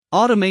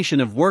Automation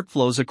of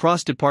workflows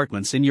across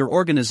departments in your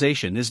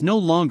organization is no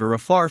longer a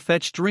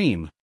far-fetched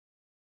dream.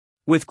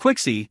 With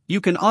Quixy,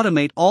 you can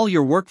automate all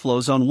your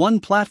workflows on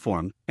one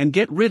platform and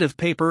get rid of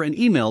paper and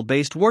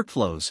email-based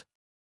workflows.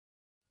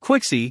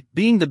 Quixy,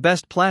 being the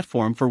best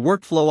platform for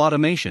workflow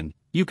automation,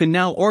 you can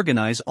now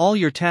organize all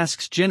your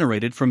tasks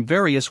generated from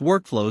various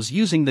workflows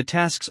using the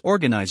Tasks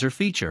Organizer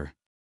feature.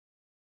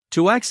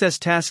 To access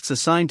tasks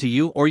assigned to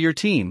you or your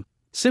team,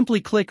 simply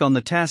click on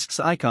the tasks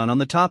icon on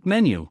the top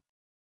menu.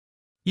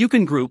 You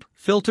can group,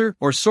 filter,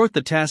 or sort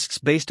the tasks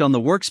based on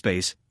the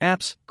workspace,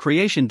 apps,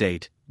 creation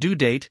date, due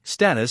date,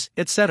 status,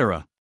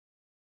 etc.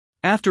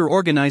 After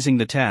organizing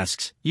the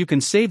tasks, you can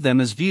save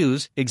them as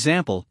views,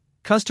 example,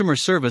 customer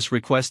service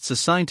requests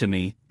assigned to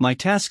me, my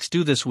tasks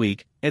due this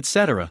week,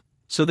 etc.,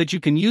 so that you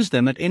can use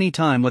them at any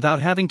time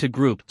without having to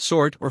group,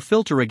 sort, or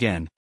filter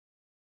again.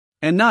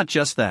 And not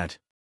just that.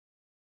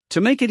 To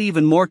make it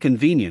even more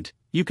convenient,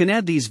 you can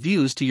add these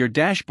views to your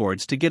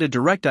dashboards to get a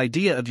direct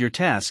idea of your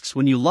tasks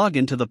when you log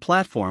into the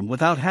platform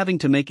without having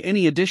to make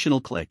any additional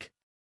click.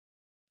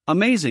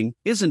 Amazing,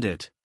 isn't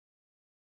it?